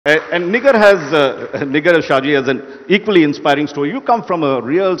And Nigar Shaji has an equally inspiring story. You come from a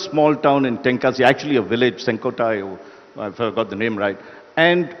real small town in Tenkasi, actually a village, Senkota, I forgot the name right.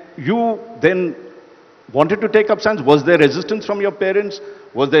 And you then wanted to take up science. Was there resistance from your parents?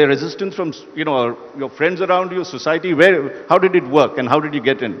 Was there resistance from, your friends around you, society? How did it work and how did you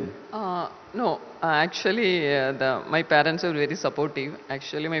get in? No, actually, my parents were very supportive.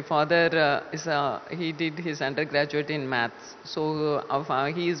 Actually, my father he did his undergraduate in maths, so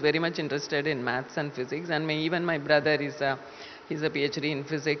he is very much interested in maths and physics. And even my brother he's a PhD in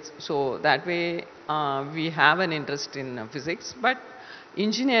physics. So that way, we have an interest in physics. But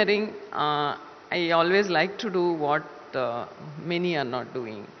engineering, I always like to do what many are not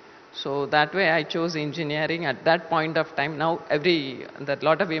doing. So that way I chose engineering at that point of time. Now that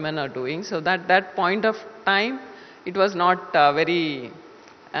lot of women are doing. So that point of time, it was not very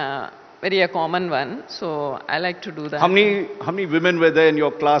a common one. So I like to do that. How many women were there in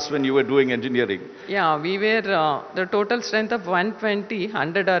your class when you were doing engineering? Yeah, we were the total strength of 120,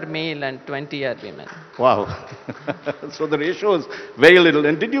 100 are male and 20 are women. Wow. So the ratio is very little.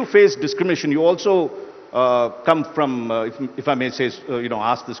 And did you face discrimination? You also come from, if I may say,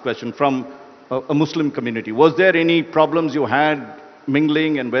 ask this question, from a Muslim community. Was there any problems you had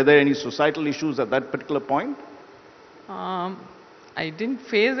mingling, and were there any societal issues at that particular point? I didn't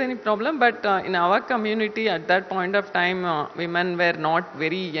face any problem, but in our community at that point of time, women were not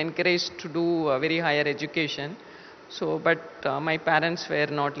very encouraged to do very higher education. So, but my parents were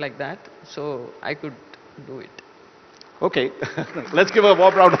not like that, so I could do it. Okay, let's give a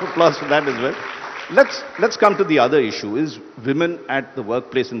warm round of applause for that as well. Let's come to the other issue, is women at the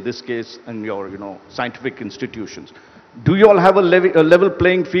workplace, in this case, in your scientific institutions. Do you all have a level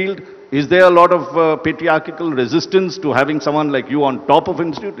playing field? Is there a lot of patriarchal resistance to having someone like you on top of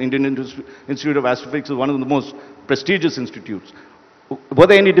Indian Institute of Astrophysics is one of the most prestigious institutes. Were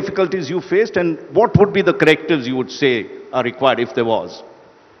there any difficulties you faced, and what would be the correctives you would say are required if there was?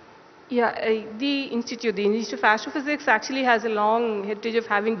 Yeah, the Institute of Astrophysics actually has a long heritage of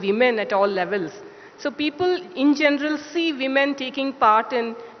having women at all levels. So people in general see women taking part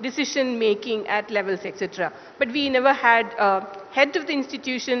in decision making at levels, etc. But we never had a head of the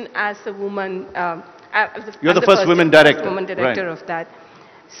institution as a woman. You're the first woman director. Woman director of that.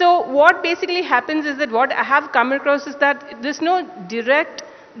 So what basically happens is that what I have come across is that there's no direct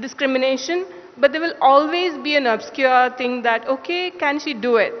discrimination, but there will always be an obscure thing that, okay, can she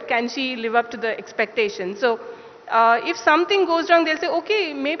do it? Can she live up to the expectation? So if something goes wrong, they'll say,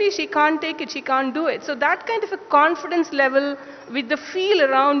 okay, maybe she can't take it, she can't do it. So that kind of a confidence level with the feel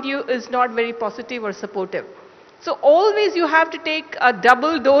around you is not very positive or supportive. So always you have to take a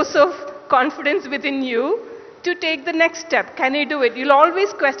double dose of confidence within you to take the next step. Can I do it? You'll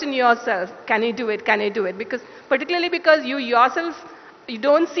always question yourself, can I do it, can I do it? Particularly because you yourself, you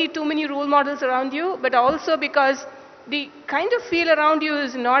don't see too many role models around you, but also because the kind of feel around you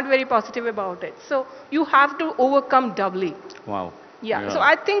is not very positive about it. So you have to overcome doubly. Wow. Yeah. So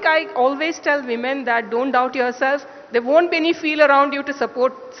I think I always tell women that don't doubt yourself. There won't be any feel around you to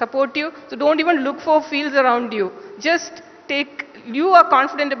support you. So don't even look for feels around you. Just you are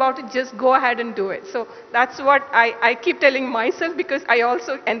confident about it, just go ahead and do it. So that's what I keep telling myself, because I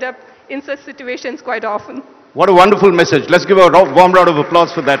also end up in such situations quite often. What a wonderful message. Let's give a warm round of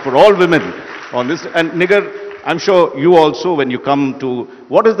applause for that, for all women on this. And Nigar, I'm sure you also, when you come to,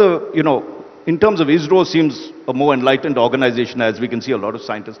 what is the, in terms of ISRO seems a more enlightened organization, as we can see a lot of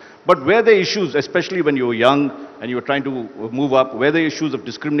scientists. But were there issues, especially when you were young and you were trying to move up, were there issues of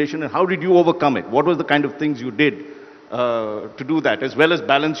discrimination, and how did you overcome it? What was the kind of things you did to do that, as well as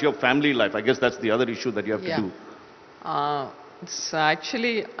balance your family life? I guess that's the other issue that you have to do. It's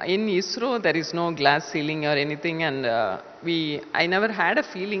actually, in ISRO, there is no glass ceiling or anything, and I never had a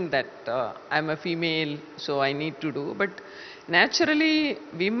feeling that I'm a female, so I need to do. But naturally,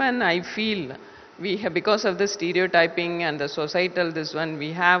 women, I feel, because of the stereotyping and the societal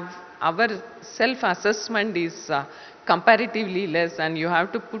we have, our self-assessment is comparatively less, and you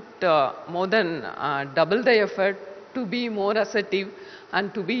have to put more than double the effort to be more assertive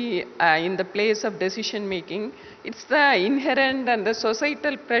and to be in the place of decision making. It's the inherent and the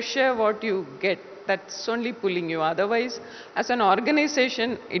societal pressure what you get that's only pulling you. Otherwise, as an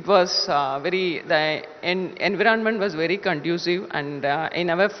organization, it was the environment was very conducive, and I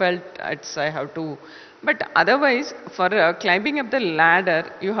never felt I have to. But otherwise, for climbing up the ladder,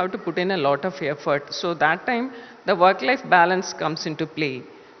 you have to put in a lot of effort. So that time, the work-life balance comes into play.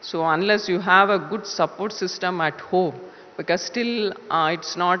 So unless you have a good support system at home, because still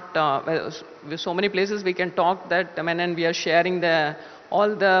it's not, so many places we can talk that, and we are sharing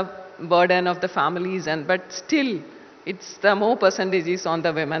all the burden of the families, but still it's the more percentage is on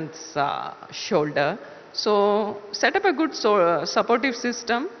the women's shoulder. So set up a good supportive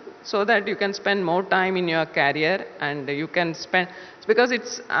system so that you can spend more time in your career, and you can spend, because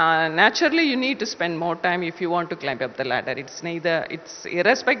it's naturally you need to spend more time if you want to climb up the ladder. It's neither, it's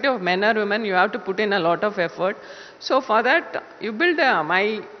irrespective of men or women, you have to put in a lot of effort. So for that you build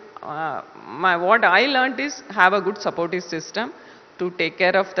what I learned is have a good supportive system to take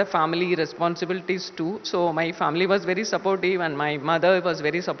care of the family responsibilities too. So my family was very supportive and my mother was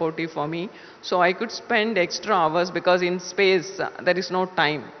very supportive for me. So I could spend extra hours, because in space there is no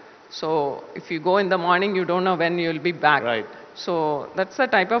time. So if you go in the morning, you don't know when you will be back. Right. So that's the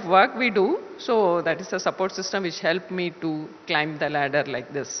type of work we do. So that is a support system which helped me to climb the ladder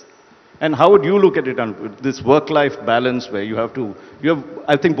like this. And how would you look at it, this work-life balance where you have,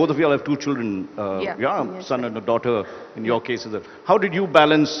 I think both of you all have two children, Yes, son right. and a daughter in your case. How did you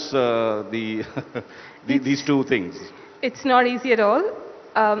balance these two things? It's not easy at all.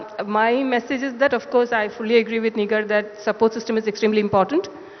 My message is that, of course, I fully agree with Nigar that support system is extremely important.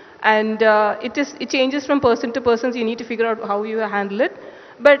 And it changes from person to person, so you need to figure out how you handle it.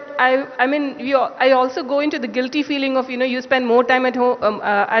 But I also go into the guilty feeling of, you spend more time at home,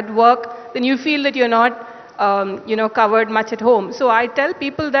 at work, then you feel that you're not, covered much at home. So I tell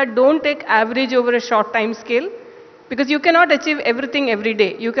people that don't take average over a short time scale, because you cannot achieve everything every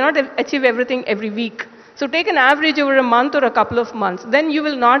day. You cannot achieve everything every week. So take an average over a month or a couple of months. Then you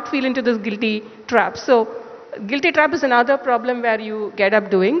will not feel into this guilty trap. So guilty trap is another problem where you get up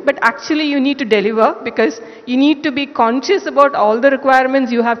doing, but actually you need to deliver, because you need to be conscious about all the requirements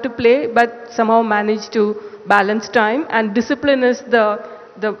you have to play, but somehow manage to balance time. And discipline is the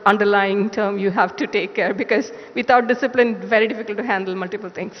underlying term you have to take care, because without discipline, very difficult to handle multiple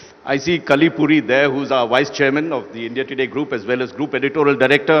things. I see Kali Puri there, who's our vice chairman of the India Today group, as well as group editorial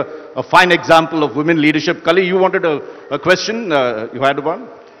director, a fine example of women leadership. Kali, you wanted a question? You had one?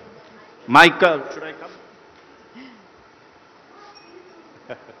 Mike, should I come?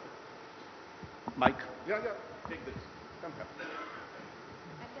 Mike? Yeah, take this. Come.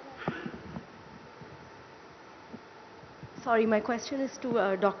 Sorry, my question is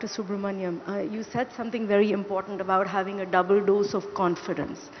to Dr. Subramaniam. You said something very important about having a double dose of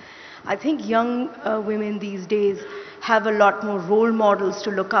confidence. I think young women these days have a lot more role models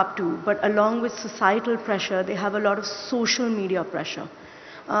to look up to, but along with societal pressure, they have a lot of social media pressure.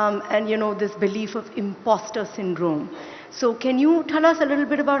 And this belief of imposter syndrome. So can you tell us a little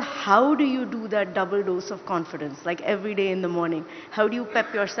bit about how do you do that double dose of confidence, like every day in the morning? How do you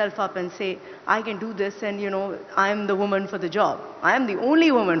pep yourself up and say, I can do this, and I'm the woman for the job. I am the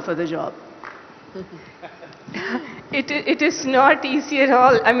only woman for the job. It is not easy at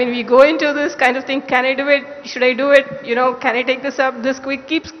all. I mean, we go into this kind of thing, can I do it? Should I do it? Can I take this up? This quick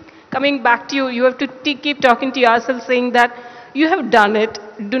keeps coming back to you. You have to keep talking to yourself, saying that you have done it.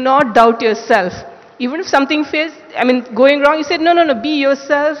 Do not doubt yourself. Even if something fails, going wrong, you said, no, be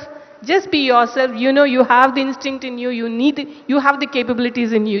yourself. Just be yourself. You have the instinct in you. You have the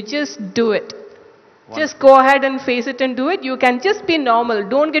capabilities in you. Just do it. Wonderful. Just go ahead and face it and do it. You can just be normal.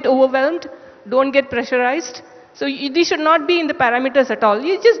 Don't get overwhelmed. Don't get pressurized. So these should not be in the parameters at all.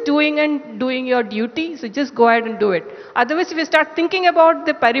 You're just doing your duty. So just go ahead and do it. Otherwise, if you start thinking about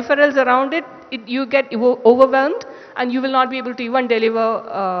the peripherals around it, you get overwhelmed, and you will not be able to even deliver,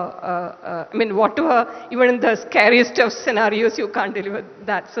 whatever, even in the scariest of scenarios, you can't deliver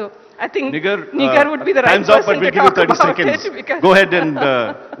that. So I think Nigar would be the right person up, but we'll to talk give you 30 about seconds. it. Go ahead and,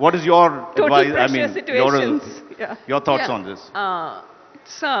 what is your advice? Situations. Your thoughts on this?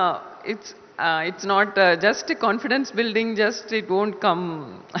 It's not just a confidence building, it won't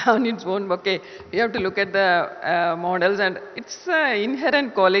come on its own. Okay, you have to look at the models, and it's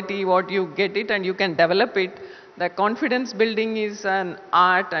inherent quality, what you get it and you can develop it. The confidence building is an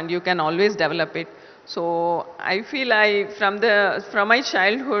art, and you can always develop it. So I feel from my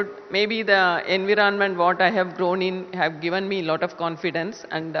childhood, maybe the environment what I have grown in have given me a lot of confidence,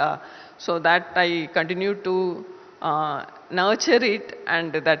 and so that I continue to nurture it,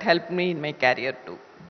 and that helped me in my career too.